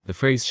The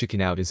phrase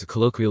chicken out is a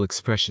colloquial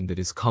expression that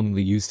is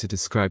commonly used to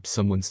describe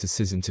someone's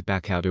decision to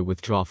back out or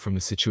withdraw from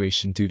a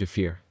situation due to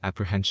fear,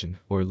 apprehension,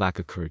 or lack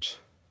of courage.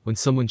 When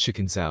someone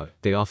chickens out,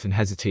 they often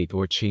hesitate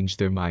or change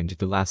their mind at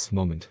the last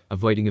moment,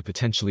 avoiding a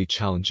potentially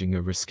challenging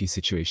or risky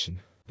situation.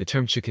 The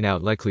term chicken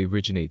out likely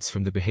originates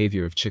from the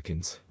behavior of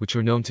chickens, which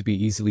are known to be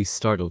easily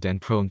startled and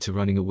prone to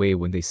running away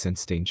when they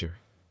sense danger.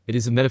 It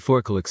is a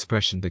metaphorical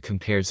expression that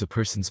compares a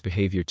person's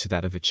behavior to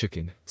that of a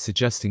chicken,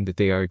 suggesting that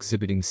they are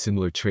exhibiting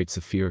similar traits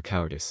of fear or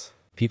cowardice.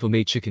 People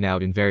may chicken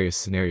out in various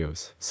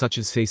scenarios, such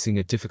as facing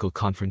a difficult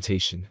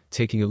confrontation,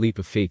 taking a leap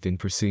of faith in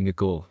pursuing a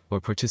goal, or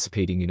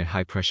participating in a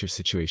high-pressure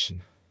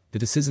situation. The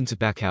decision to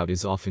back out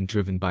is often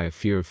driven by a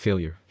fear of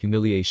failure,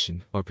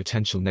 humiliation, or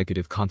potential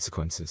negative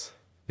consequences.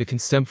 It can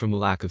stem from a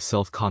lack of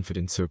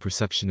self-confidence or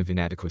perception of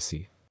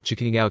inadequacy.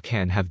 Chickening out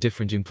can have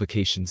different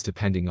implications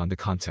depending on the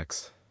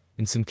context.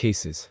 In some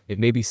cases, it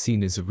may be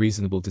seen as a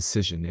reasonable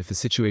decision if the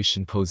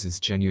situation poses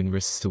genuine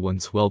risks to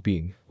one's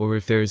well-being, or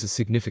if there is a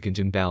significant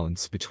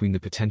imbalance between the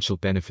potential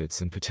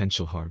benefits and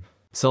potential harm.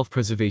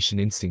 Self-preservation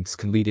instincts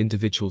can lead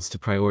individuals to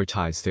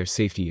prioritize their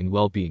safety and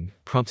well-being,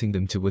 prompting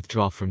them to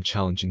withdraw from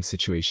challenging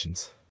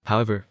situations.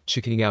 However,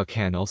 chickening out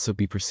can also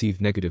be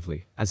perceived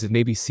negatively, as it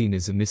may be seen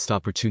as a missed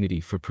opportunity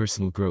for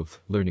personal growth,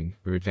 learning,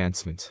 or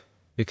advancement.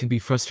 It can be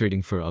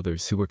frustrating for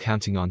others who were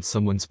counting on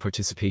someone's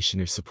participation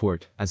or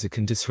support, as it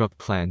can disrupt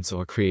plans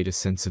or create a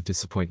sense of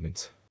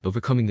disappointment.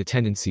 Overcoming the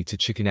tendency to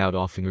chicken out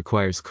often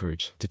requires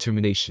courage,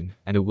 determination,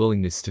 and a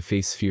willingness to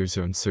face fears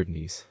or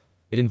uncertainties.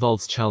 It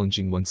involves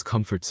challenging one's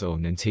comfort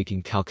zone and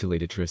taking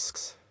calculated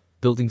risks.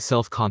 Building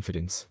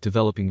self-confidence,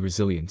 developing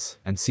resilience,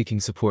 and seeking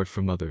support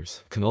from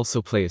others can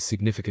also play a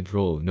significant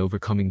role in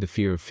overcoming the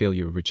fear of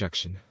failure or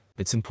rejection.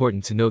 It's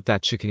important to note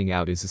that chickening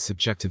out is a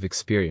subjective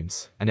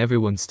experience, and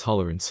everyone's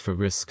tolerance for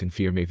risk and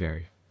fear may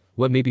vary.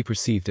 What may be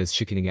perceived as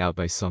chickening out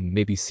by some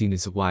may be seen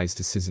as a wise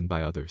decision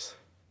by others.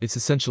 It's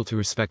essential to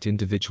respect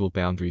individual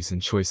boundaries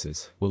and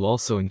choices, while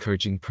also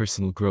encouraging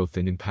personal growth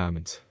and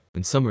empowerment.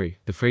 In summary,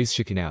 the phrase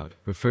chicken out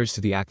refers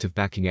to the act of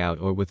backing out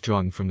or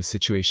withdrawing from a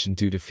situation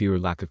due to fear or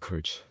lack of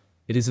courage.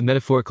 It is a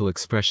metaphorical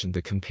expression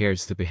that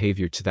compares the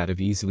behavior to that of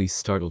easily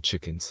startled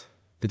chickens.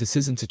 The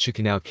decision to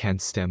chicken out can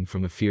stem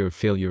from a fear of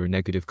failure or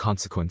negative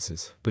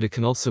consequences, but it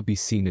can also be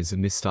seen as a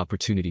missed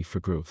opportunity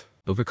for growth.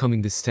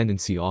 Overcoming this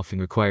tendency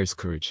often requires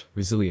courage,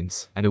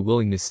 resilience, and a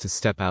willingness to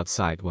step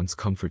outside one's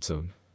comfort zone.